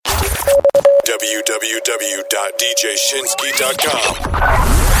www.djshinsky.com.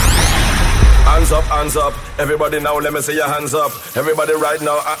 Hands up, everybody now, let me see your hands up. Everybody right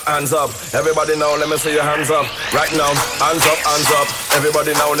now, hands up. Everybody now, let me see your hands up. Right now, hands up,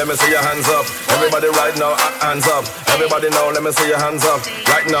 everybody now, let me see your hands up. Everybody right now, hands up. Everybody now, let me see your hands up.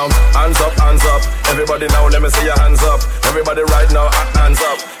 Right now, hands up, everybody now, let me see your hands up. Everybody right now, hands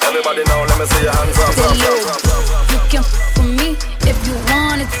up. Everybody now, let me see your hands up. You can for me if you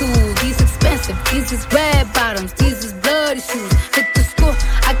wanted to. These expensive, these is red bottoms, these is bloody shoes. Hit the school,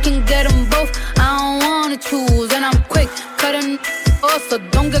 I can get them both. I don't wanna choose, and I'm quick cutting off, so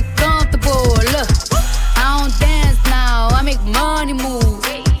don't get comfortable. Look, I don't dance now, I make money move.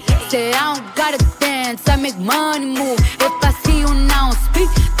 Say I don't gotta dance, I make money move. If I see you now speak,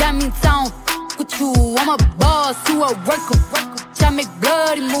 that means I don't with you. I'm a boss, you a worker. I make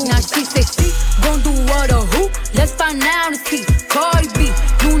bloody moves. Now she say she gon' do what or who? Let's find out and see. Cardi B,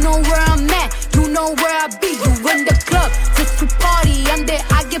 you know where I'm at, you know where I be. You in the club just to party, I'm there,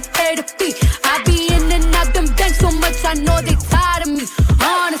 I get paid a fee. I be in and out them banks so much, I know they tired of me.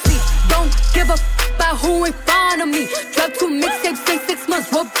 Honestly, don't give a about who in front of me. Drop 2 mixtapes in 6 months,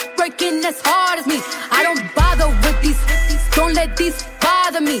 we're breaking as hard as me. I don't bother with these, don't let these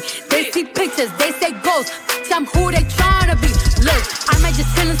bother me. They see pictures, they say ghosts, I'm who they tryna be. Look, I might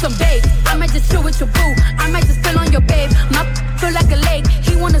just chill in some babe, I might just chill with your boo, I might just spill on your babe. My feel like a lake,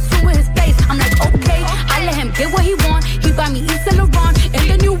 he wanna swim with his face. I'm like, okay, I let him get what he want. He buy me East and Laurent in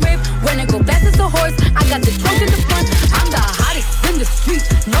the new whip. When I go fast as a horse, I got the trunk in the front. I'm the hottest in the street,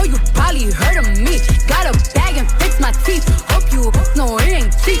 know you probably heard of me. Got a bag and fix my teeth, hope you know it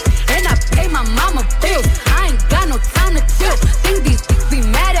ain't cheap. And I pay my mama bills, I ain't got no time to chill. Think these be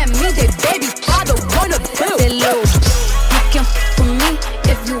mad at me, they baby father wanna bill. You can for me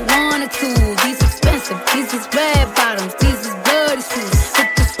if you wanted to. These expensive, these is red bottoms, these is bloody shoes. Hit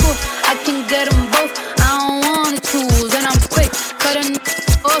the school, I can get them both, I don't wanna choose. And I'm quick cutting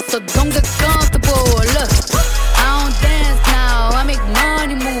off, so don't get comfortable. Look, I don't dance now, I make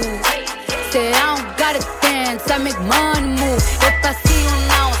money move. Say I don't gotta dance, I make money move. If I see you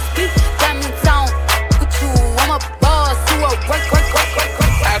now speak, that means I don't with you. I'm a boss, you a work.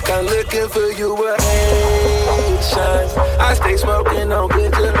 I come looking for you with Haitian. I stay smoking on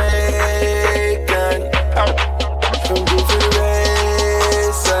good Jamaican. From different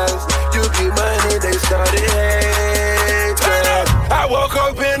races, you get money, they started hating. I woke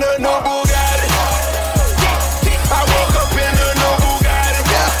up in a new Bugatti. I woke up in a new Bugatti.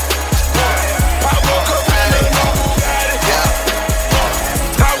 I woke up in a new Bugatti.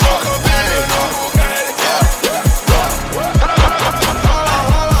 I woke up in a new Bugatti.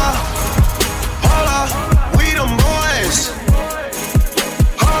 Holla, we them boys.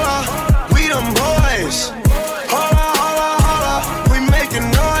 Holla, we them boys. Holla, we making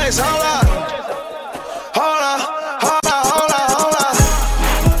noise. Holla,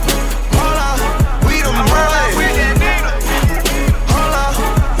 we them boys. Holla,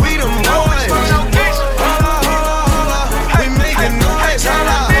 we them boys. We making noise.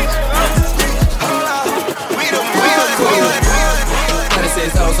 Holla, we them boys. This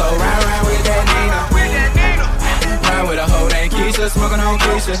is so round with that Nina. Round with a hoe named Keisha, smoking on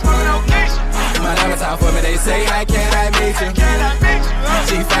Keisha. My diamonds out for me, they say, how can I meet you?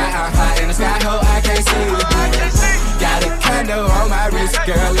 She fly, I'm hot in the sky, ho, I can't see you. Got a condo on my wrist,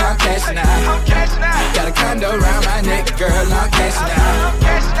 girl, I'm cashing out. Got a condo around my neck, girl, I'm cashing out.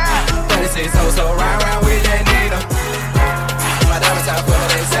 36 so round with that Nina. My diamonds out for me,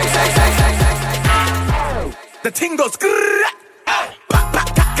 they say. The ting goes grrrr. Pop,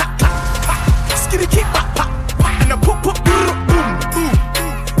 pop, pop, pop, pop. Skitty kick, pop, pop, pop. And the poop, poop, boom, boom.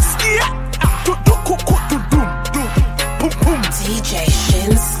 Skia. Do, boom, boom. DJ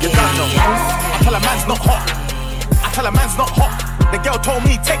Shinsky. You got no. I tell a man's not hot. The girl told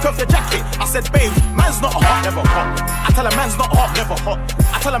me, take off your jacket. I said, babe, man's not hot, never hot. I tell a man's not hot, never hot.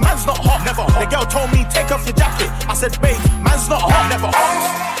 I tell a man's not hot, never hot. The girl told me, take off your jacket. I said, babe, man's not hot, never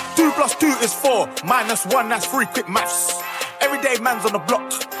hot. 2 + 2 is 4, -1, that's 3, quick maths. Everyday man's on the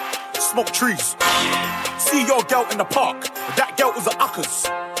block, smoke trees. See your girl in the park, that girl was a uckers.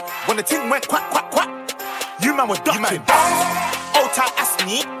 When the ting went quack, quack, quack, you man were ducking. Hold tight, ask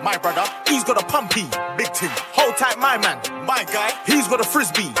me, my brother, he's got a pumpy, big ting. Hold tight, my man, my guy, he's got a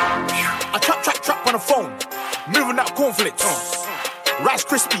frisbee. I trap on the phone, moving that cornflakes, Rice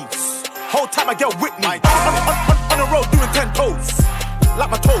Krispies. Hold tight, my girl Whitney, on the road doing 10 toes. Like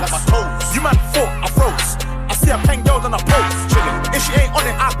my toes. You man thought I froze. I see a pen girl on a pose. Chilling. If she ain't on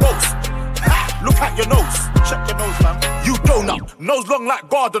it, I boast. Ha! Look at your nose. Check your nose, man. You donut. Nose long like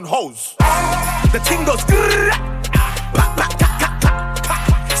garden hose. The ting goes grrrr. Pop, pop, pop, pop, pop, pop.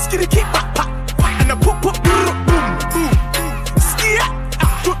 Skitty kick, pop, pop.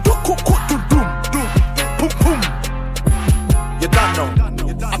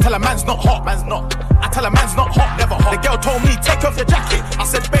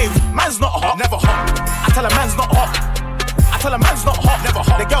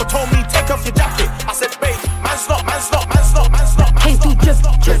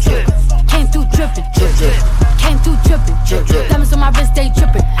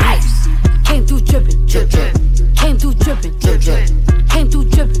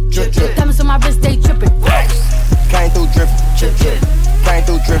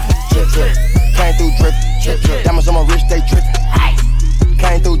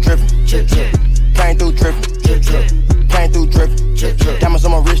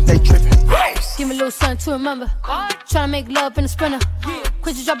 nothing to remember. Tryna make love in a sprinter.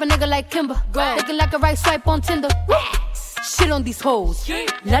 Quit you drop a nigga like Kimber. Looking like a right swipe on Tinder. Shit on these hoes.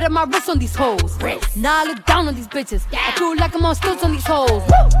 Let up my wrist on these hoes. Now I look down on these bitches. I feel like I'm on stilts on these hoes.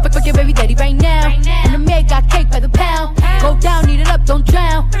 Fuck your baby daddy right now. And the maid got cake by the pound. Go down, eat it up, don't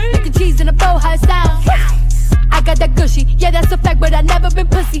drown. Making cheese in a bow, how it sound. I got that gushy, yeah that's a fact, but I never been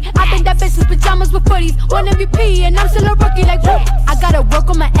pussy. I been that bitch since pajamas with footies. One MVP and I'm still a rookie like whoop. I gotta work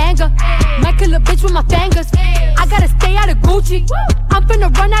on my anger. Might kill a bitch with my fingers. I gotta stay out of Gucci. I'm finna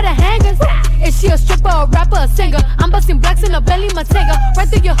run out of hangers. Is she a stripper, a rapper, a singer? I'm busting blacks in a belly, Matega. Right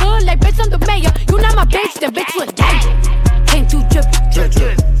through your hood like bitch I'm the mayor. You not my bitch, then bitch you a danger. Came through drippin', drip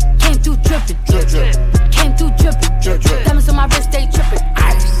drip. Came through drippin', drip drip. Came through drippin', drip drip. Diamonds on my wrist, they trippin'.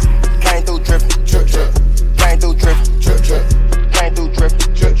 Ice. Came through drippin', drip drip. Came through drippin', drip drip. Came through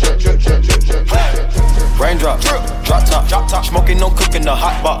drippin', drip drip drip drip drip drip. Raindrop, drop top, smoking, no cooking, the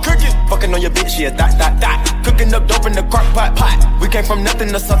hot pot. Fucking on your bitch, yeah, that. Cooking up dope in the crock pot. We came from nothing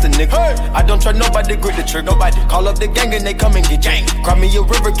to something, nigga. I don't try nobody, grip the trick, nobody. Call up the gang and they come and get gang. Cry me a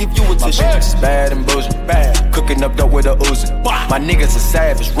river, give you a tissue. My bitch is bad and bullshit, bad. Cooking up dope with a Uzi. My niggas are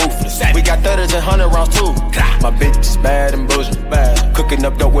savage, ruthless. We got 30s and 100 rounds too. My bitch is bad and bullshit, bad. Cooking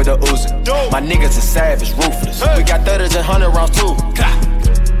up dope with a Uzi. My niggas are savage, ruthless. We got 30s and 100 rounds too.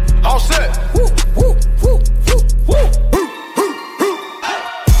 All set. Woo, woo, woo, woo, woo.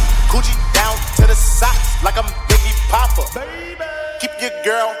 Gucci down to the socks like I'm Biggie Papa. Baby. Keep your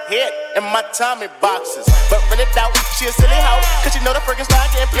girl head in my Tommy boxes. But rent it out, she a silly hoe. Cause she know the friggin' style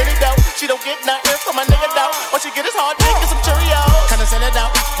getting plenty dough. She don't get nothing from my nigga though. What she get is hard dick and some Cheerios. Kinda send it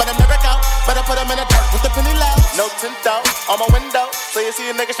out, but I never go. Better put them in the dirt with the penny low. No tint though, on my window. So you see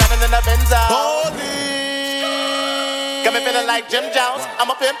a nigga shining in the Benzo. Got me feeling like Jim Jones. I'm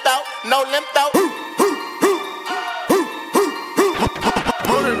a pimp out, no limp out.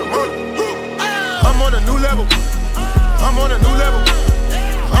 I'm on a new level. I'm on a new level.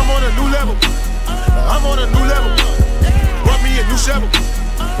 I'm on a new level. I'm on a new level. Brought me a new shovel.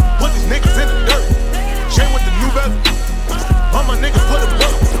 Put these niggas in the dirt. Chain with the new bezel. All my niggas put a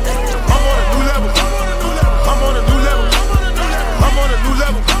book. I'm on a new level. I'm on a new level. I'm on a new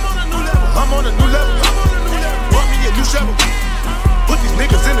level. I'm on a new level. Brought me a new shovel. Put these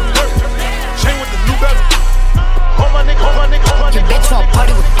niggas in the dirt. Chain with the new bezel. All my niggas, all my niggas, all my niggas. Your bitch wanna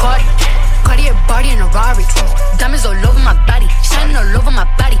party with Cardi. Cartier body in a Rari. Diamonds all over my body, shining all over my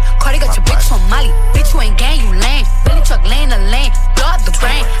body. Cardi got your bitch on Molly. Bitch, you ain't gang, you lame. Billy truck lane the lane, blow out the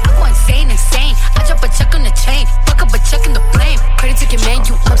brain. I go insane. I drop a check on the chain, fuck up a check in the flame. Cardi took your man,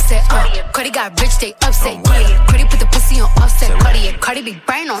 you upset. Cardi got rich, they upset. Yeah, Cardi put the pussy on offset. Cardi be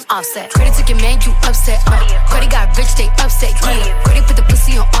brain on offset. Cardi took your man, you upset. Cardi got rich, they upset. Yeah, Cardi put the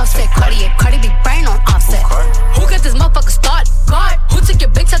pussy on offset. Cardi be brain on offset. Who got this motherfucker started? God, who took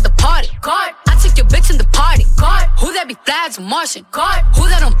your bitch at the party? God, I took your bitch in the party. God, who that be flags or Martian? God, who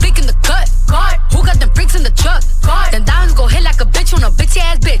that don't flick in the cut? God, who got them freaks in the truck? God, then diamonds go hit like a bitch on a bitch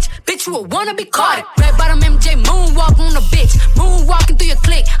ass bitch. Bitch, you a wanna be caught. Red bottom MJ, moonwalk on a bitch. Moonwalking through your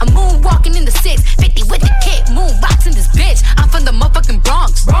clique. I'm moonwalking in the 650 with the kick. Moonboxing this bitch. I'm from the motherfucking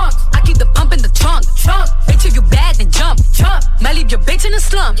Bronx. I keep the pump in the trunk. Bitch, if you bad, then jump. Might leave your bitch in the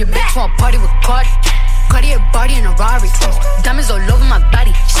slump. Your bitch wanna party with Cardi. Cartier body in a Rari. Diamonds all over my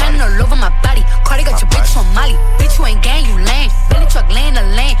body, shining all over my body. Cardi got your bitch on Molly. Bitch, you ain't gang, you lame. Billy truck lane the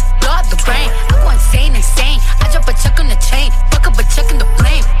lane, blow out the brain. I go insane. I drop a check on the chain, fuck up a check in the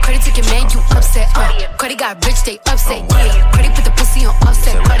flame. Cardi took your man, you upset. Cardi got rich, they upset. Yeah, Cardi put the pussy on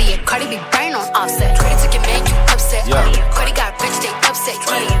offset. Cardi be brain on offset. Cardi took your man, you upset. Cardi got rich, they upset.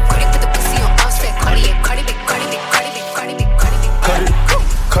 Yeah, Cardi put the pussy on offset. Cardi be.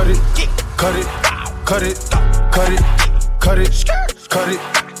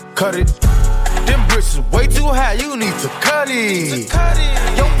 Cut it. Them bricks is way too high, you need to cut it.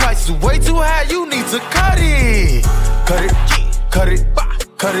 Your price is way too high, you need to cut it.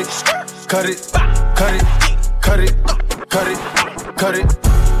 Cut it.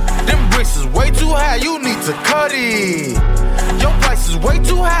 Them bricks is way too high, you need to cut it. Your price is way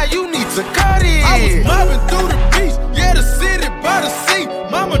too high, you need to cut it. I was mobbing through the beach, yeah, the city by the sea.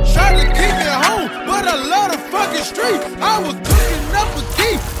 Mama tried to keep me home, but I love the fucking street. I was cooking up a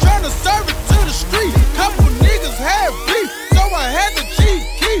key, trying to serve it to the street. Couple niggas had beef, so I had to cheat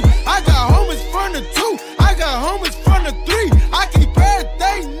key. I got homies from the 2, I got homies from the 3. I keep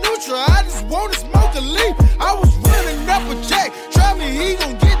everything neutral, I just wanna smoke a leaf. I was running up a check, try me, he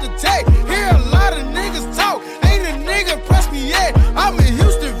gon' get the tag. Hear a lot of niggas talk, ain't a nigga press me yet. I'm in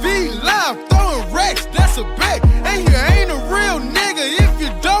Houston V live, throwing racks, that's a bet. And you ain't a real nigga if you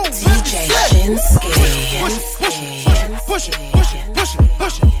don't DJ Shinsuke. Push it.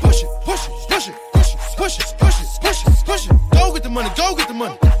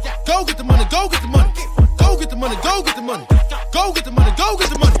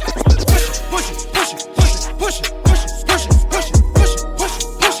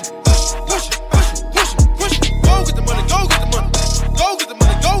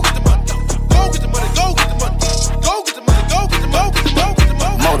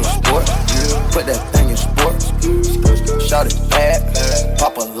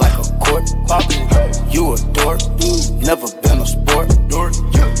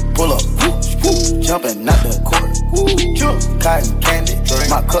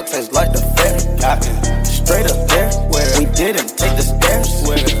 My cup tastes like the fair. Straight up there, we didn't take the stairs.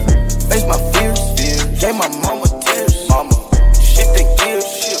 Face my fears, gave my mama tears. Mama, shit the gears,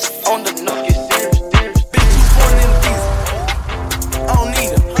 on the nook, get serious. Bitch, you foreign in the visa. I don't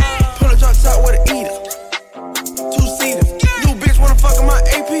need her. Pull a drop top with an eater. 2-seater. New bitch wanna fuck in my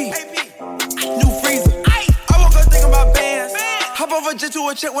AP. New freezer. I woke up thinking about bands. Hop over jet to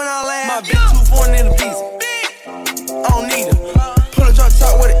a check when I land. My bitch too foreign in the visa. I don't need her. Pull a drop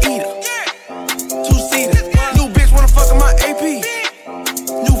top with an eater. 2-seater. New bitch wanna fuck in my AP.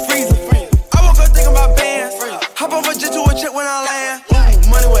 New freezer. I woke up thinking about bands. Hop over jet to a check when I land. Ooh,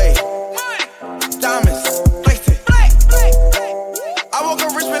 money way. Diamonds. Flexing. I woke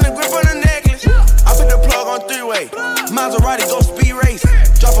up rich with a grip on the necklace. I put the plug on 3-way. Maserati go speed race.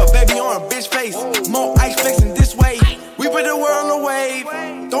 Drop a baby on a bitch face. More ice flexing this way. We put the world on the wave.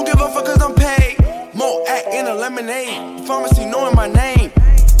 Don't give a fuck cause I'm paid. More act in a lemonade. Pharmacy knowing my name.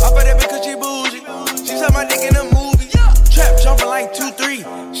 I bet that because she bougie. She suck my dick in a movie. Trap jumping like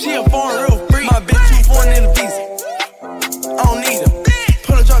 2-3. She a foreign real free. My bitch too foreign in the visa. I don't need her.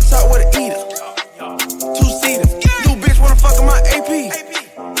 Pull a drop top with an eater. 2-seater. New bitch wanna fuck in my AP.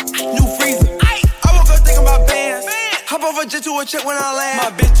 New freezer. I woke up thinking about bands. Hop over jet to a check when I land.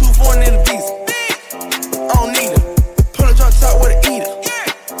 My bitch too foreign in the visa. I don't need her. Pull a drop top with an eater.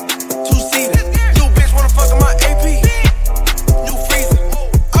 2-seater. New bitch wanna fuck in my AP. New freezer.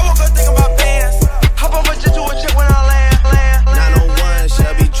 I woke up thinking about bands. Hop over jet to a check when I land. 901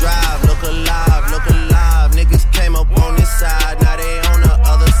 Shelby Drive. Look alive, look alive. Niggas came up on this side, now they on the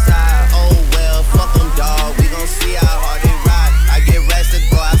other side. Oh well, fuck them, dawg. We gon' see how hard they ride. I get rest to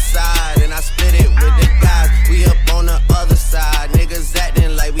go outside, and I split it with the guys. We up on the other side. Niggas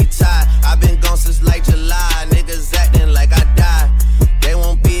acting like we tied. I been gone since like July. Niggas acting like I died. They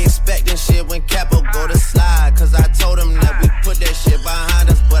won't be expecting shit when Capo go to slide. Cause I told them that we put that shit behind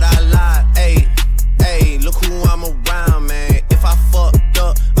us, but I lied. Ayy, look who I'm around, man. If I fucked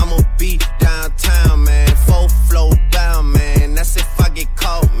up, I'ma be downtown, man. Full flow down, man. That's if I get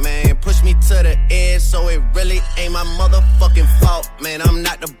caught, man. Push me to the edge, so it really ain't my motherfucking fault, man. I'm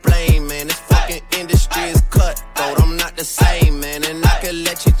not to blame, man. This fucking industry is cutthroat. I'm not the same, man. And I can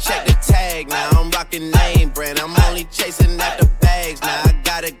let you check the tag now. I'm rocking name brand. I'm only chasing after bags now. I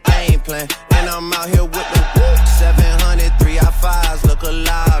got a game plan, and I'm out here whipping 700 3i5s. Look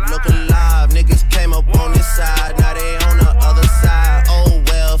alive, look alive. Niggas came up on this side, now they on the other side. Oh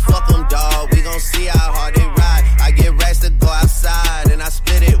well, fuck them, dawg. We gon' see how hard they ride. I get racks to go outside, and I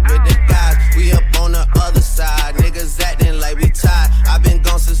split it with the guys. We up on the other side. Niggas acting like we tied. I been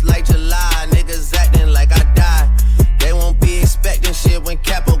gone since like July.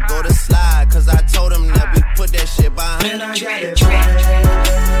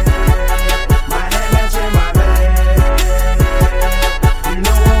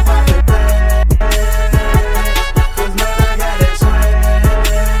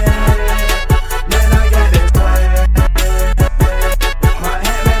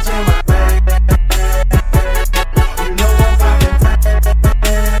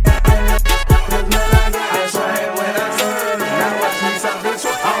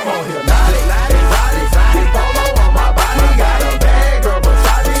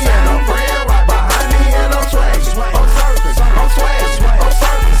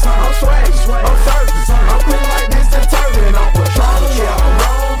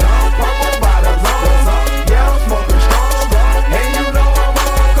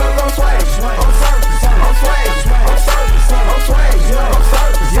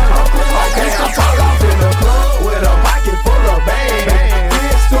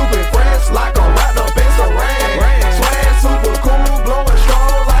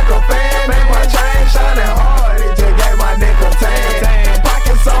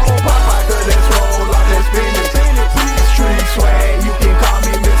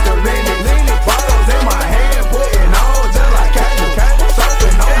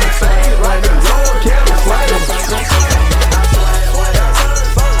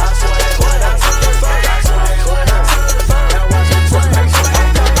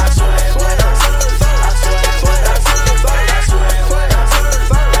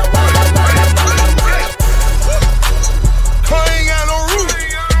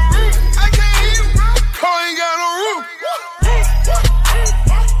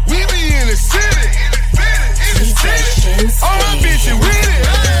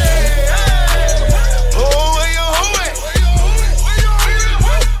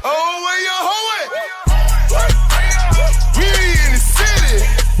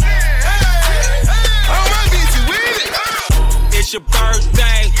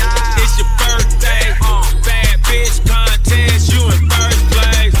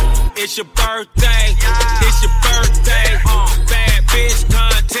 it's your birthday. It's your birthday. Bad bitch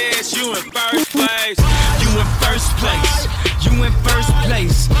contest, you in first place. You in first place. You in first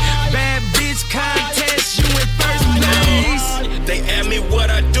place. Bad bitch contest, you in first place. They ask me what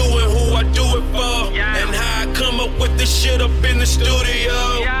I do and who I do it for, and how I come up with this shit up in the studio.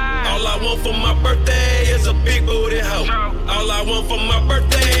 All I want for my birthday is a big booty hoe. All I want for my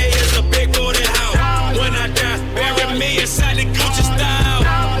birthday is a big booty hoe. When I die, bury me inside the Gucci style.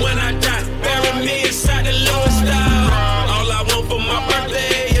 When I die, bury me inside the Louis style. All I want for my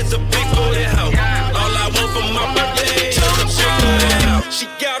birthday is a big booty hoe. All I want for my birthday is a big booty hoe. She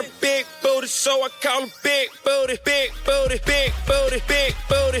got a big booty, so I call her big booty, big booty, big booty, big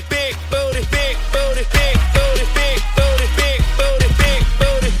booty, big booty, big booty, big booty, big booty, big booty, big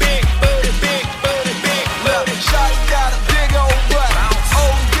booty, big booty, big booty, big booty. Shawty got a big old butt.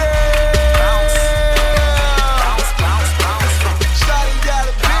 Oh yeah. Shawty got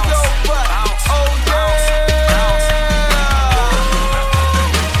a big old butt. Oh yeah.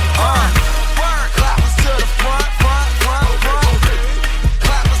 Clappers to the front, front, front, front.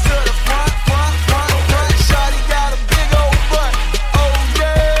 Clappers to the front, front, front, front. Shawty got a big old butt. Oh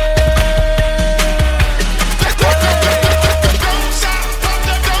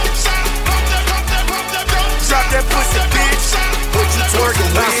Drop that pussy, bitch. What you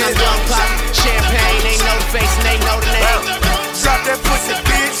twerking with? Some young pop, champagne, ain't no face and ain't know the name. Drop that pussy,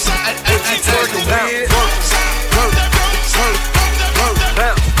 bitch. What you twerking with? Work, work, work, work,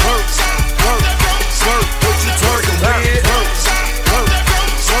 work, work, work. What you twerking with? Work, work,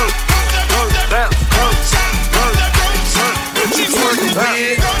 work, work, work, work, work. What you twerking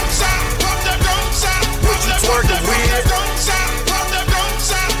with? What you twerking with?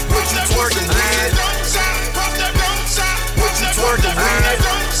 What you twerking with? What you twerking with?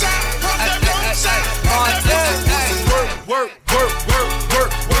 Work, work, work,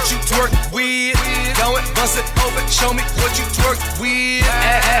 work. What you twerking with? Go and bust it open. Show me what you twerking with.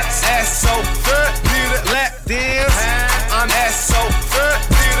 Ass so good, need a lap dance. I'm ass so good,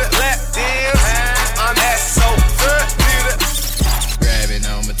 need a lap dance. I'm ass so good, need a. Grabbing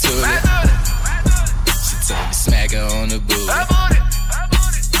on my tootie. She told me smack her on the booty.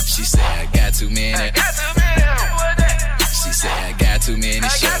 She said I got too many. She said I got too many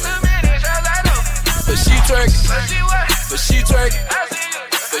shows. But she twerking. But she twerking.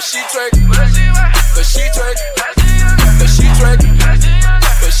 But she twerking. But she twerking. But she twerking.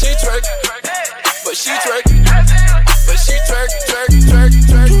 But she twerking. But she twerking. But she twerking.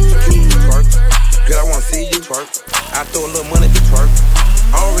 Twerk. Girl, I wanna see you twerk. I throw a little money to twerk.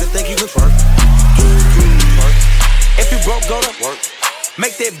 I don't really think you can twerk. Twerk. If you broke, go to work.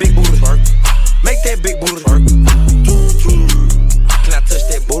 Make that big booty twerk. Make that big booty twerk. Can I touch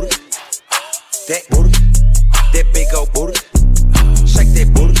that booty? That booty. That big old booty. Shake that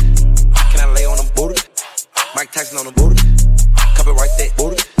booty. Can I lay on them booty? Mike Tyson on the booty. Copyright that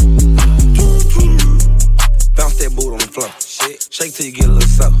booty. Bounce that booty on the floor. Shit. Shake till you get a little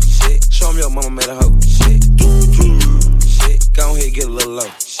soft. Shit. Show 'em your mama made a hoe. Shit. Shit. Go ahead, get a little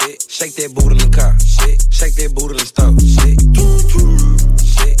low. Shit. Shake that booty in the car. Shit. Shake that booty in the stove. Shit.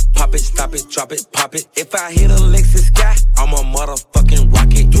 Shit. Pop it, stop it, drop it, pop it. If I hit a Lexus sky, I'm a motherfucking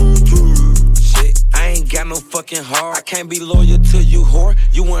rocket. Shit. I ain't got no fucking heart. I can't be loyal to you, whore.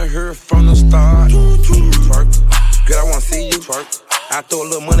 You weren't here from the start. Twerk. Girl, I wanna see you twerk. I throw a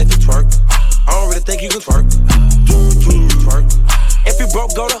little money to twerk. I don't really think you can twerk. Twerk. If you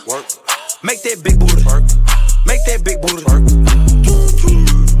broke, go to work. Make that big booty twerk. Make that big booty twerk.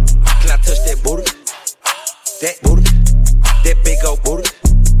 Can I touch that booty? That booty. That big old booty.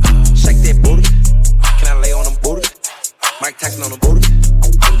 Shake that booty. Can I lay on them booty? Mike Tyson on the booty.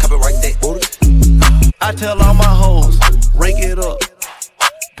 Copyright that booty. I tell all my hoes, rake it up,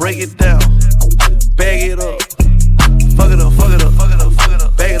 break it down, bag it up, fuck it up, fuck it up, fuck it up, fuck it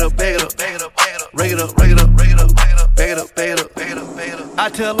up, bag it up, bag it up, bag it up, bag it up, rake it up, rake it up, rake it up, bag it up, bag it up, bag it up, bag it up, bag it up. I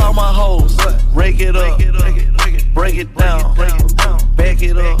tell all my hoes, rake it up, break it down, bag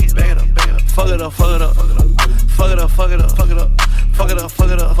it up, fuck it up, fuck it up, fuck it up, fuck it up, fuck it up, fuck it up, fuck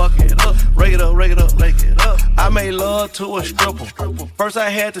it up, fuck it up, rake it up, rake it up, rake it up. I made love to a stripper. First I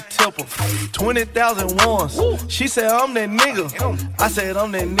had to tip her 20,000 once. She said I'm that nigga. I said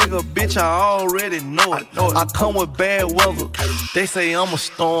I'm that nigga, bitch. I already know it. I come with bad weather. They say I'm a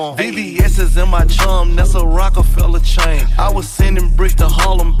storm. VVS is in my chum. That's a Rockefeller chain. I was sending bricks to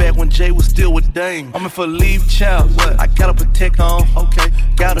Harlem back when Jay was still with Dame. I'm in for leave child. I got a protect on. Okay.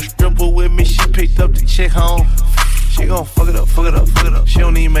 Got a stripper with me. She picked up the check home. She gon' fuck it up. She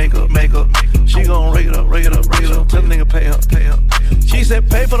don't need makeup. She gon' rake it up. Tell the nigga pay up. She said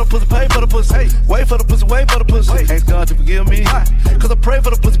pay for the pussy. Hey, wait for the pussy. Ask God to forgive me, cause I pray for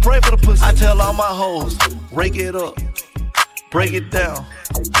the pussy. I tell all my hoes, rake it up, break it down,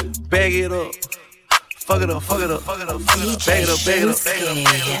 bag it up. Fuck it up. Bag it up.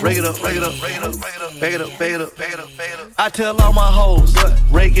 Rake it up. Bag it up. I tell all my hoes,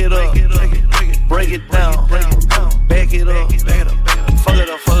 rake it up, break it down, bag it up. Fuck it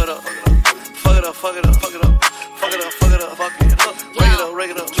up.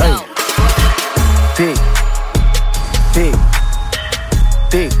 Rake it up.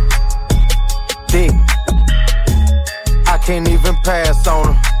 Dick. I can't even pass on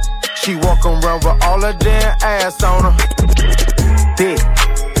her. She walk around with all her damn ass on her. Dick.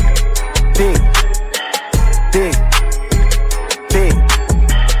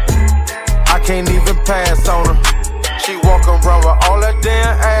 I can't even pass on her. She walk around with all her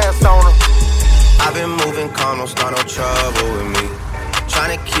damn ass on her. I've been moving calm, don't start no trouble with me.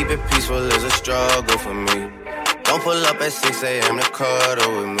 Trying to keep it peaceful is a struggle for me. Don't pull up at 6 a.m. to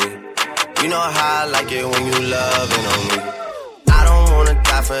cuddle with me. You know how I like it when you loving on me. I don't wanna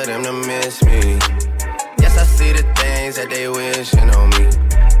die for them to miss me. Yes, I see the things that they wishing on me.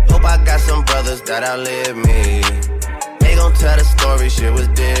 Hope I got some brothers that outlive me. They gon' tell the story, shit was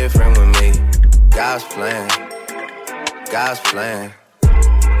different with me. God's plan.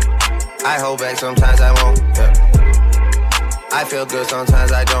 I hold back, sometimes I won't, yeah. I feel good,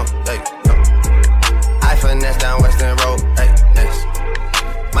 sometimes I don't, hey, no. I finesse down Western Road, hey, next.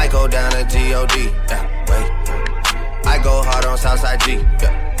 Might go down to G.O.D., yeah, wait. I go hard on Southside G,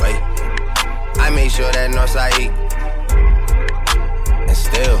 yeah, wait. I make sure that Northside E. And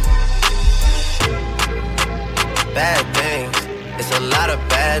still, bad things. It's a lot of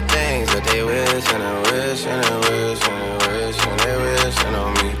bad things that they wish and they wish and they wish and they wish and they wishing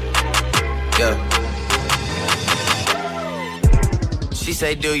on me. Yeah. She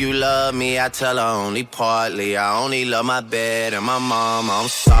say, do you love me? I tell her only partly. I only love my bed and my mama, I'm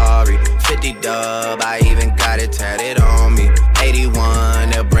sorry. 50 dub, I even got it tatted on me. 81,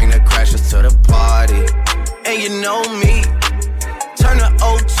 they'll bring the crashers to the party. And you know me, turn the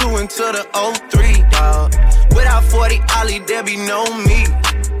 02 into the 03, dawg. Without 40 Ollie, there be no me.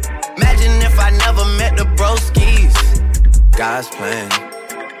 Imagine if I never met the broskies. God's plan.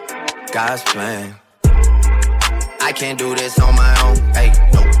 I can't do this on my own, hey,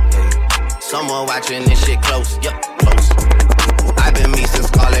 no, hey. Someone watching this shit close, yup, close. I've been me since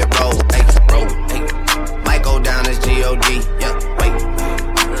Scarlet Road, hey, hey. Might go down as G.O.D., yup, wait.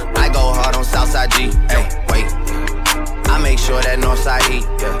 I go hard on Southside G, hey, wait. I make sure that Northside E,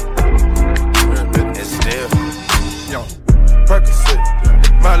 yeah. It's still, yo, Percocet,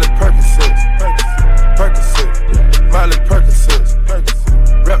 Miley Percocet, Miley Percocet,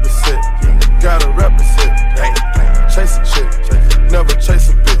 represent, gotta represent. Chase a chick, never chase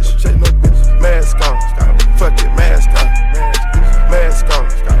a bitch. Mask on, fuck it, mask on. Mask on,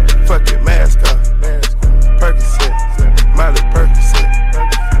 fuck it, mask on. Percocet, Miley Percocet.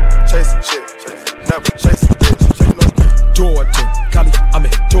 Chase a chick, never chase a bitch. Jordan, Cali, I'm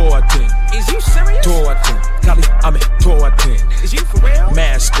in Jordan. Is you serious? Jordan, Cali, I'm in Jordan. Is you for real?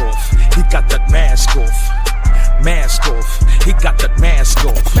 Mask off, he got that mask off. Mask off, he got that mask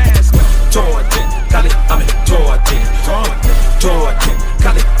off. Jordan, Cali, I'm in Jordan. Jordan,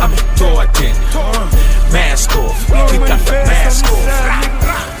 Cali, I'm in Jordan. Mask off, he got the mask off.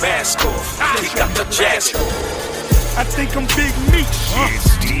 Mask off, he got the jazz off. I think I'm Big Meech,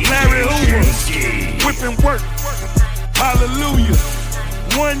 Larry Hoover, whipping work. Hallelujah,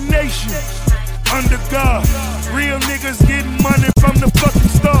 one nation under God. Real niggas getting money from the fucking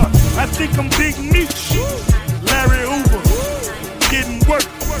start. I think I'm Big Meech, Larry Hoover, getting work.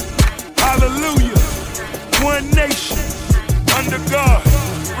 Hallelujah, one nation under God.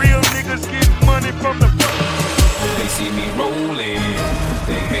 Real niggas getting money from the They see me rolling,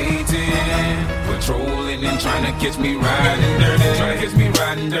 they hating, patrolling and trying to catch me riding dirty. Trying to catch me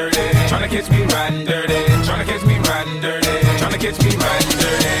riding dirty. Trying to catch me riding dirty. Trying to catch me riding dirty. Trying to catch me riding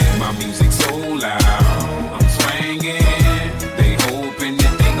dirty. My music's so loud, I'm swinging. They hoping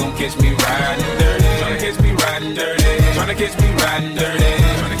that they gon' catch me riding dirty. Trying to catch me riding dirty. Trying to catch me riding dirty.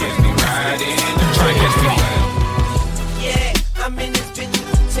 Trying to catch me riding. Trying to catch me riding. Yeah, I'm in this bitch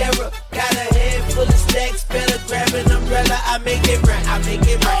with terror. Got a head full of stacks. Better grab an umbrella. I make it right. I make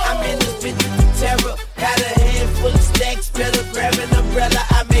it right. I'm in this bitch with terror. Got a head full of stacks. Better grab an umbrella.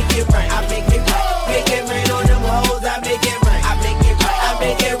 I make it right. I make it right. Make it rain on them hoes. I make it right. I make it right. I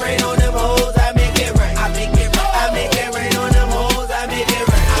make it rain on them hoes. I make it right. I make it right. I make it rain on them hoes. I make it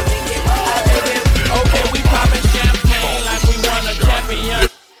right. I make it right. I make it right. Okay, we poppin' champagne.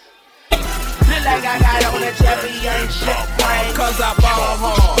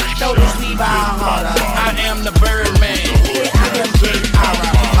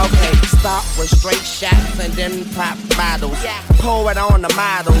 Start with straight shots and then pop bottles. Pour it on the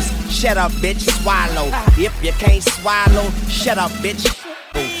models. Shut up, bitch, swallow. If you can't swallow, shut up, bitch.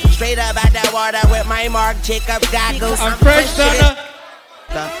 Straight up out that water with my Marc Jacob goggles. I'm fresh, sucker.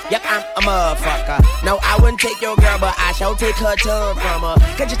 Yep, I'm a motherfucker. No, I wouldn't take your girl, but I shall take her tongue from her.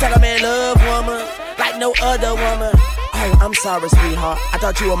 Can't you tell a man love woman like no other woman? Oh, I'm sorry, sweetheart. I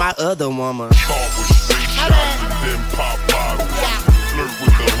thought you were my other woman. Start with straight shots and then pop bottles. Flirt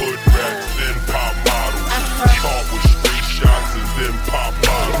with the hood rats, then pop models. Start with straight shots and then pop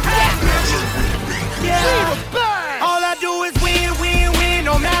bottles. All I do is win, win, win,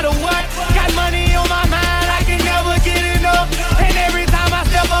 no matter what. Got money on my mind, I can never get enough. And every time I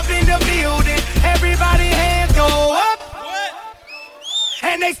step up in the building, everybody hands go up.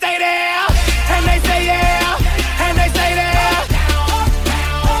 And they stay there, and they say yeah, and they say there.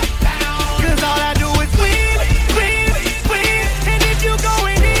 Cause all I do is win, win, win. And if you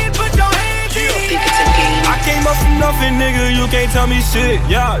going in, put your hands in the air. I came up from nothing, nigga, you can't tell me shit,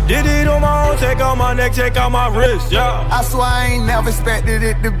 yeah. Did it on my own, take out my neck, take out my wrist, yeah. I swear I ain't never expected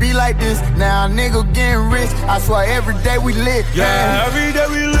it to be like this. Now a nigga getting rich, I swear every day we lit. Yeah, every day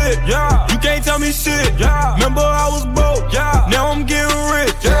we lit, yeah. You can't tell me shit, yeah. Remember I was broke, yeah. Now I'm getting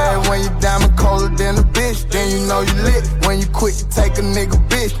rich, yeah. When you diamond colder than a bitch, then you know you lit. When you quit to take a nigga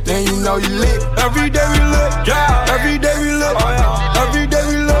bitch, then you know you lit. Every day we lit, yeah. Every day we lit, oh yeah. Every day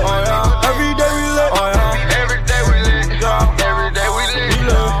we lit, oh yeah. Every day we lit, oh yeah. Every day we lit, yeah. Every day we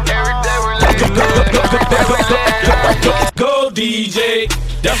lit, every day we lit. Go DJ,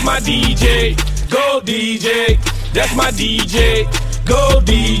 that's my DJ. Go DJ, that's my DJ. Go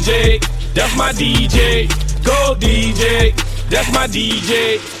DJ, that's my DJ. Go DJ, that's my DJ.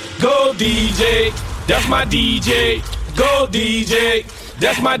 Go DJ, that's my DJ. Go DJ,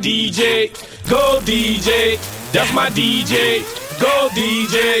 that's my DJ. Go DJ, that's my DJ. Go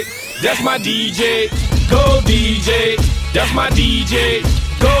DJ, that's my DJ. Go DJ, that's my DJ.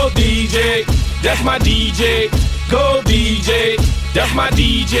 Go DJ, that's my DJ. Go DJ, that's my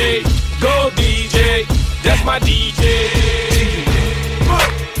DJ. Go DJ, that's my DJ.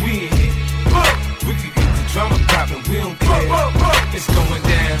 We in here. We can get the drama poppin', we don't care. It's going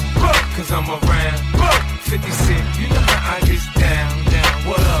down, cause I'm around. 50 Cent, you know how I get down, down.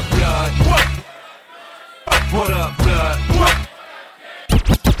 What up, blood? What up, blood?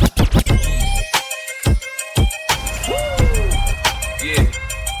 Yeah,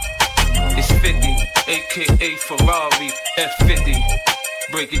 it's 50, aka Ferrari F50.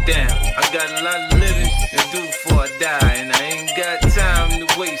 Break it down. I got a lot of living to do before I die, and I ain't got time to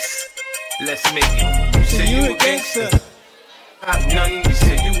waste. Let's make it. You say you a gangster. Nothing. You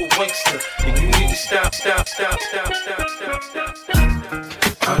say you a wankster, and you need to stop.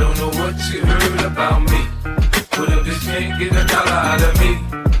 I don't know what you heard about me, but if this can't get $1 out of me,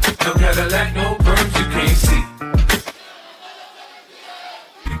 no Cadillac, no perms, you can't see.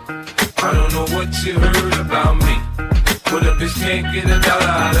 I don't know what you heard about me, but if this can't get $1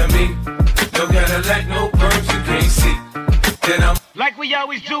 out of me, no Cadillac, no perms, you can't see. Then I'm like we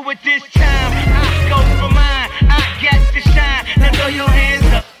always do at this time. I go for mine, I got to shine. Now throw your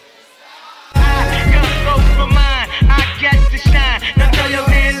hands up. I go for mine, I got to shine. Now throw your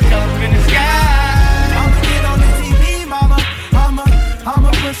hands up in the sky. I'ma get on the TV, mama. I'ma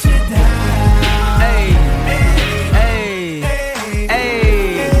push it down. Hey, hey, hey, hey,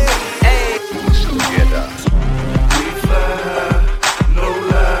 hey. Together. We fly, no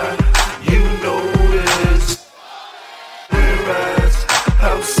lie, you know this.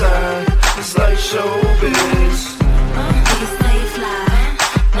 Outside, it's like showbiz. We stay fly,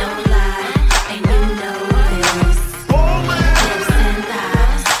 no lie, and you know this. Clips and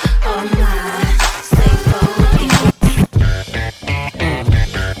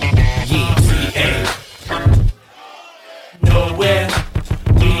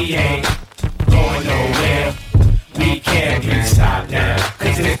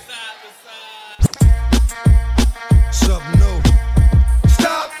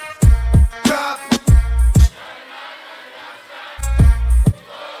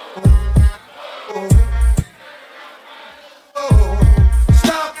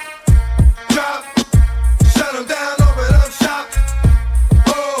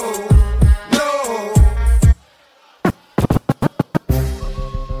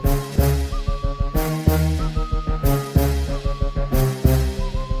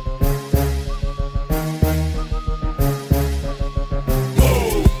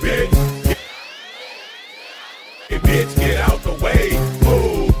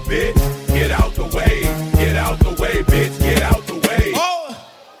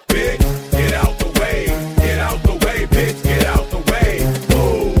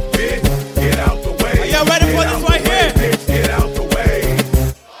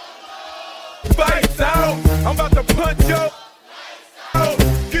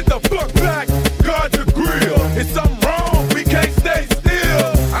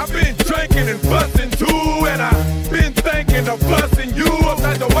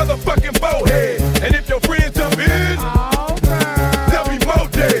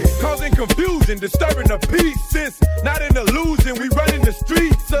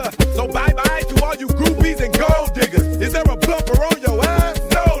nigga. So bye-bye to all you groupies and gold diggers. Is there a bumper on your ass?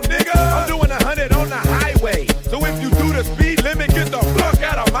 No, nigga. I'm doing 100 on the highway. So if you do the speed limit, get the fuck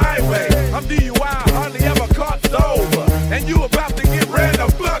out of my way. I'm DUI, hardly ever caught sober. And you about to get ran the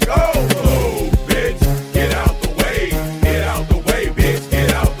fuck over. Move, bitch, get out the way. Get out the way, bitch,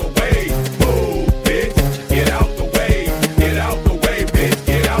 get out the way. Move, bitch, get out the way. Get out the way, bitch,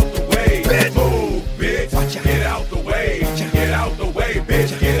 get out the way. Move, bitch, get out the way. Get out the way,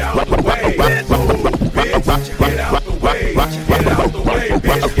 bitch, get out the way. Move, bitch, get out the way. Get out the way,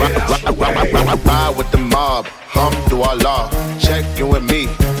 bitch, get out the way. Ride with the mob, Alhamdulillah. Check in with me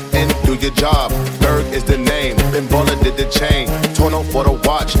and do your job. Berg is the name, Ben Baller did the chain. Torno for the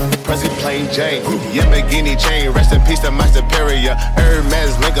watch, Prezi plain Jane. Yamagini chain, rest in peace to my superior.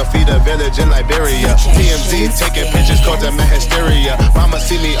 Hermes Linka feed a village in Liberia. TMZ taking pictures, causing my hysteria. Mama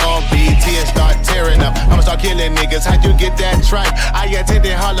see me on BET and start tearing up. I'ma start killing niggas, how'd you get that tripe? I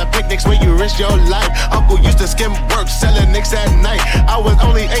attended Harlem picnics where you risk your life. Uncle used to skim work, selling nicks at night. I was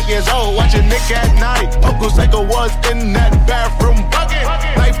only 8 years old, watching Nick at night. Uncle Psycho was in that bathroom bucket.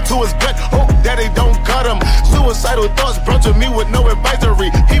 Knife to his gut, hope daddy don't cut him. Suicidal thoughts brought to me with no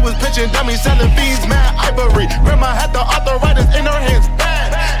advisory. He was pitching dummies, selling fiends, mad ivory. Grandma had the arthritis in her hands,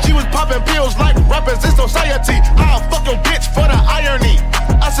 bad. She was popping pills like rappers in society. I'll fuck your bitch for the irony.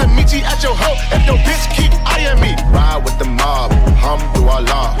 I said meet you at your hoe if your bitch keep eyeing me. Ride with the mob,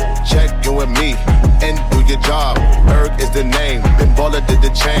 Alhamdulillah. Check in with me and do your job. Berg is the name, Ben Baller did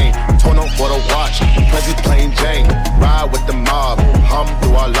the chain. Torno for the watch, Prezi plain Jane. Ride with the mob,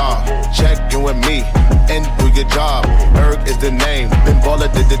 Alhamdulillah. Check in with me and do your job. Berg is the name, Ben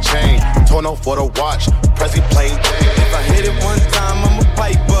Baller did the chain. Torno for the watch, Prezi plain Jane. If I hit it one time, I'm a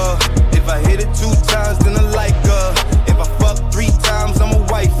piper. If I hit it 2 times, then I like her. If I fuck 3 times, I'm a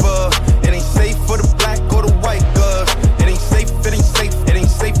wifer. It ain't safe for the black or the white girl. It ain't safe, it ain't safe, it ain't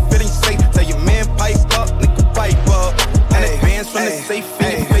safe, it ain't safe. Tell your man pipe up, nigga pipe up. And advance from the safe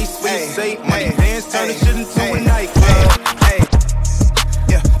in your face when you say money pants turn the shit into a nightclub.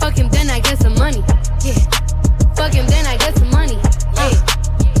 Fuck him, then I get some money. Yeah. Fuck him, then I get some money. Yeah.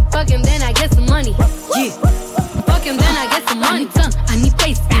 Fuck him, then I get some money. Yeah. Fuck him, then I get some money. Tongue, I need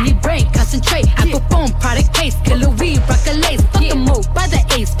face, I need brain, concentrate. I perform product case, killer weed, rock a lace. Fuck the move, buy the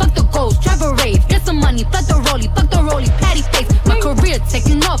ace, fuck the goals, drive a rave. Get some money, fuck the rollie, patty face. My career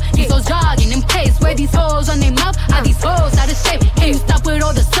taking off, these hoes jogging in pace. Where these hoes on their mouth, are these hoes out of shape? Can you stop with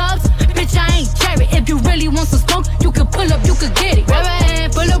all the subs? Bitch, I ain't cherry. If you really want some smoke, you could pull up, you could get it. Grab a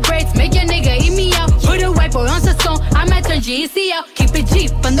hand full of braids, make your nigga eat me out. Put a white boy on the song, I might turn GEC out. Keep it G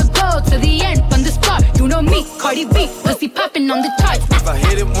from the go to the end, from the start. You know me, Cardi B, pussy popping on the charts. If I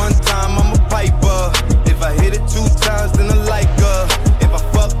hit it 1 time, I'm a piper. If I hit it 2 times, then I like her. If I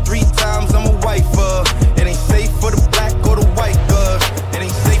fuck 3 times, I'm a wifer. It ain't safe for the black or the white girl. It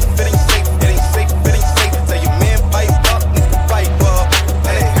ain't safe, it ain't safe, it ain't safe, it ain't safe. Tell your man pipe up, nigga pipe up.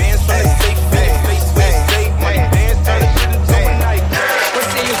 And advance from the safe in your face when you say money dance turn the shit into a nightclub.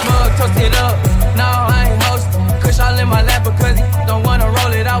 What's in your mug, toast it up. No, I ain't hosting. Kush all in my lap because he don't wanna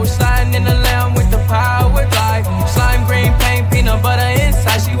roll it. I was sliding in the lamb with the power glide. Slime green paint, peanut butter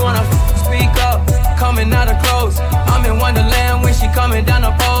inside. She wanna speak up, coming out of clothes. I'm in Wonderland when she coming down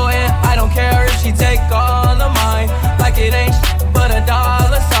the pole. And I don't care if she take all of mine. Like it ain't but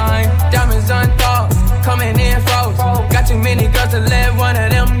 $1 sign. Diamonds unthought, coming in froze. Got too many girls to let one of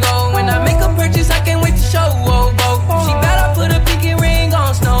them go. When I make a purchase, I can't wait to show. Whoa, whoa. She better put a pinky ring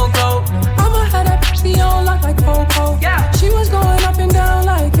on snow globe. I'ma have that be on lock like Coco. Yeah. She was going up and down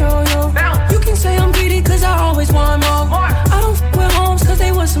like yo-yo. You can say I'm greedy cause I always want more. I don't f with homes cause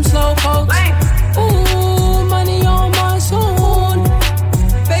they was some slow folks. Ooh, money on my soul.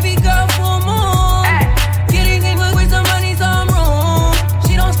 Baby girl, full moon. Get it in with some money, some room.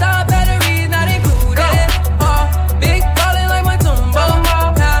 She don't stop, batteries not included. Big ballin' like my tumbo.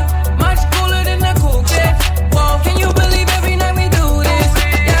 Much cooler than the cool kid. Whoa, can you believe every night we do this?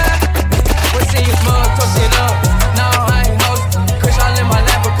 Yeah. What's in your mug, toast it up. No, I ain't hosting. Kush all in my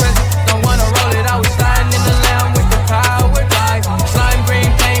lap because don't wanna roll it. I was sliding in the lamb with the power drive. Slime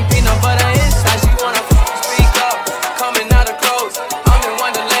green paint, peanut butter inside. She wanna speak up, coming out of clothes. I'm in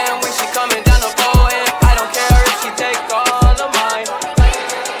Wonderland when she coming down the pole. And I don't care if she take all of mine.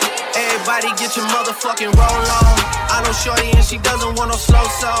 Everybody get your motherfucking roll on. I know shorty and she doesn't want no slow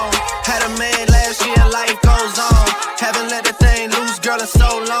song. Had a man last year, life goes on. Haven't let the thing loose, girl, in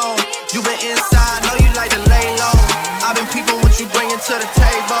so long. You been inside, know you like to lay low. I've been peeping what you bringing to the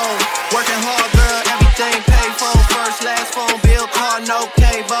table. Working hard, girl, everything paid for. First, last phone bill, car, no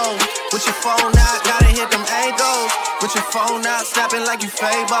cable. With your phone out, gotta hit them angles. With your phone out, snapping like you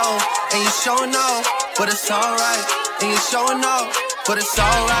Fable. And you showing off, but it's alright. And you showing off, but it's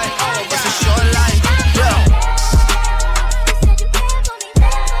alright. It's a short life, yeah.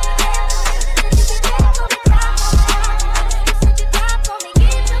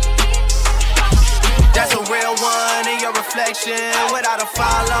 That's a real one in your reflection. Without a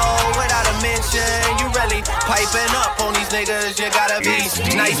follow, without a mention. You really piping up on these niggas. You gotta be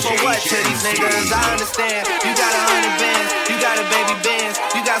nice for what to these niggas? I understand. You got 100 bands, you got a baby Benz,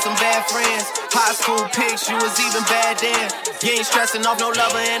 you got some bad friends. High school pics, you was even bad then. You ain't stressing off no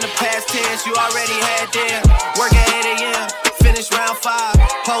lover in the past tense. You already had them. Work at 8 a.m., finish round 5.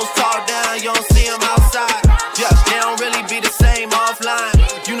 Hoes talk down, you don't see them outside. Yeah, they don't really be the same offline.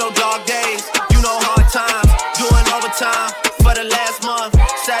 You know dog days, you know hard times. Doing overtime for the last month.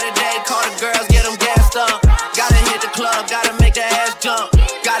 Saturday, call the girls, get them gassed up. Gotta hit the club, gotta make the ass jump.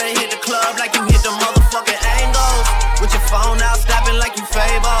 Gotta hit the club like you hit the motherfucking angles. With your phone out, snapping like you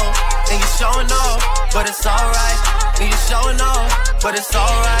Fable. And you showing off, but it's alright. And you showing off, but it's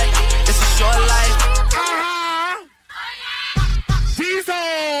alright. It's a short life. These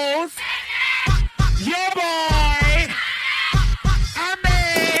hoes, your boy, I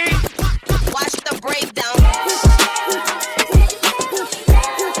made. Watch the breakdown.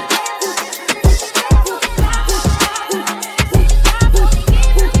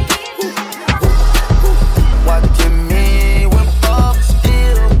 Watching me whip up,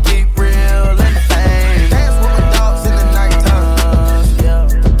 still keep real and fame. Dance with my dogs in the nighttime.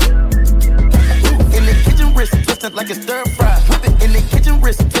 In the kitchen, wrist twisted like a stir fry. Whip it in the kitchen,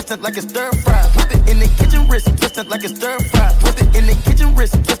 wrist twisted like a stir fry. Whip it in the kitchen, wrist twisted like a stir fry. Whip it in the kitchen,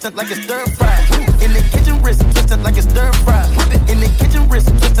 wrist twisted like a stir fry. In the kitchen, wrist twisted like a stir fry. Whip it in the kitchen, wrist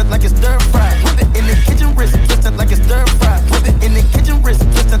twisted like a stir fry. Whip it in the kitchen, wrist twisted like a stir fry. Whip it in the kitchen, wrist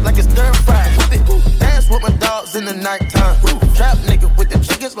twisted like a stir fry. Whip it, dance with my dogs in the nighttime. Trap nigga with the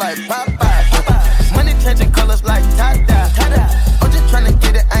chickens like Popeye. Money changing colors like tie-dye. I'm just tryna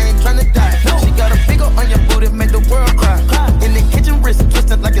get it, I ain't tryna die. She got a big ol' on your booty, make the world cry. In the kitchen, wrist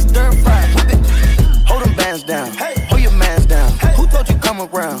twisted like a stir fry. Hold them bands down, hold your mans down. Who told you come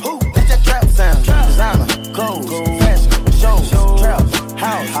around? That's that trap sound. Designer, clothes, fashion, shows, trap,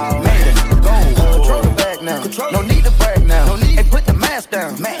 house, made it, gold. Control the bag now, no need to brag now. Hey, put the mask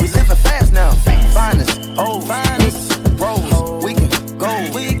down, we living fast now. Finest, old, rose, we can go,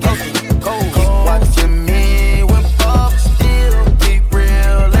 go. Watching me whip up, still keep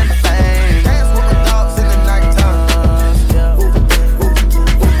real and fame. Dance with my dogs in the nighttime.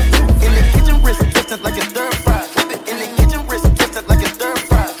 In the kitchen, wrist twisted like a stir fry. In the kitchen, wrist twisted like a stir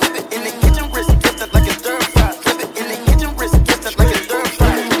fry. In the kitchen, wrist twisted like a stir fry. In the kitchen, wrist twisted like a stir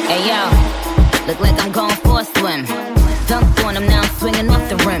fry. Hey yo, look like I'm going for a swim. Dunked on him, now I'm swinging off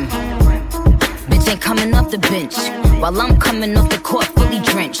the rim. Bitch ain't coming off the bench, while I'm coming off the court fully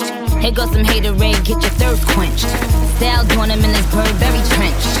drenched. Here goes some haterade, get your thirst quenched. Style doing him in this Burberry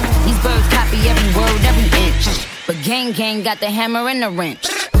trench. These birds copy every word, every inch. But gang got the hammer and the wrench.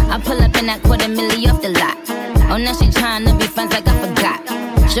 I pull up in that $250,000 off the lot. Oh, now she tryna be friends like I forgot.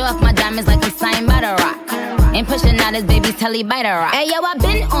 Show off my diamonds like I'm signed by the rock. Ain't pushing out his baby's telly by the rock. Hey yo, I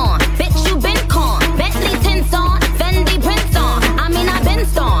been on, bitch you been con. Bentley tints on, Fendi prints on. I mean I been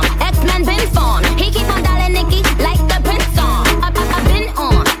storm, X-Men been formed. He keep on dialing Nicki like the Prince song. I been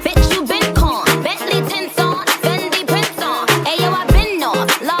on, bitch you been con. Bentley tints on, Fendi prints on. Hey yo, I been off,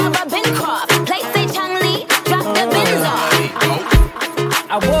 Laura been crossed. Play say Chang Lee, drop the bins off.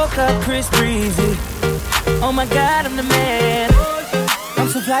 I woke up Chris Breezy. Oh my God, I'm the man. I'm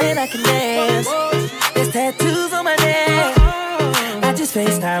so fly and I can dance. There's tattoos on my neck. I just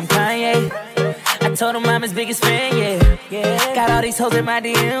FaceTime Kanye. I told him I'm his biggest fan, yeah. Got all these hoes in my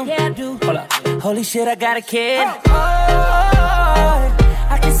DM. Yeah, I do. Hold up. Holy shit, I got a kid. Oh,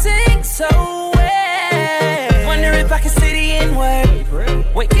 I can sing so well. Wonder if I can say the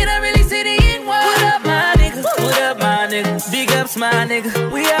N-word. Wait, can I really say the N-word? What up, my nigga? What up, my nigga? Big ups, my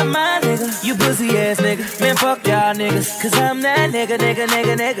nigga. We are my nigga. You pussy ass nigga. Man, fuck y'all niggas. Cause I'm that nigga.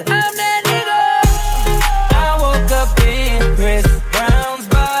 I'm that nigga. I woke up in Chris Brown's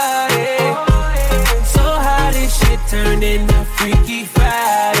body. So how this shit turned into Freaky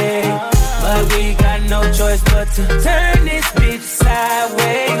Friday. But we got no choice but to turn this bitch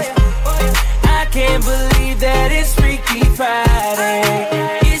sideways. I can't believe that it's Freaky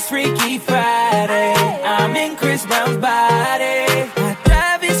Friday. It's Freaky Friday. I'm in Chris Brown's body. I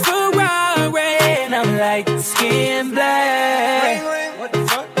drive his Ferrari and I'm like skin black. What the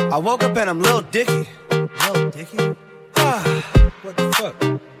fuck? I woke up and I'm Lil Dicky. What the fuck?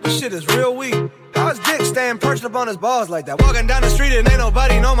 This shit is real weak. How's Dick staying perched up on his balls like that? Walking down the street and ain't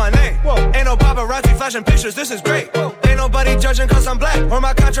nobody know my name. Whoa. Ain't no paparazzi flashing pictures, this is great. Whoa. Ain't nobody judging cause I'm black or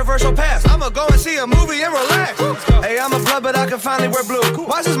my controversial past. I'ma go and see a movie and relax. Hey, I'm a blood, but I can finally wear blue.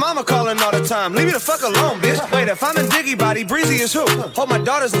 Why's his mama calling all the time? Leave me the fuck alone, bitch. Wait, if I'm in Diggy Body, Breezy is who? Hope my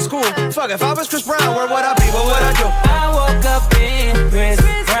daughter's in school. Fuck, if I was Chris Brown, where would I be? What would I do? I woke up in Chris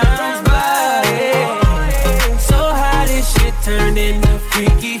Brown's body. So how this shit turned into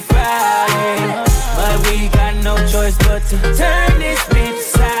Freaky Friday. But we got no choice but to turn this bitch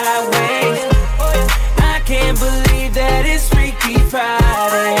sideways. I can't believe that it's Freaky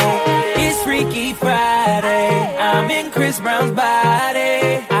Friday. It's Freaky Friday. I'm in Chris Brown's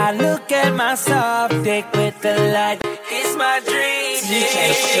body. I look at my soft dick with the light. It's my dream.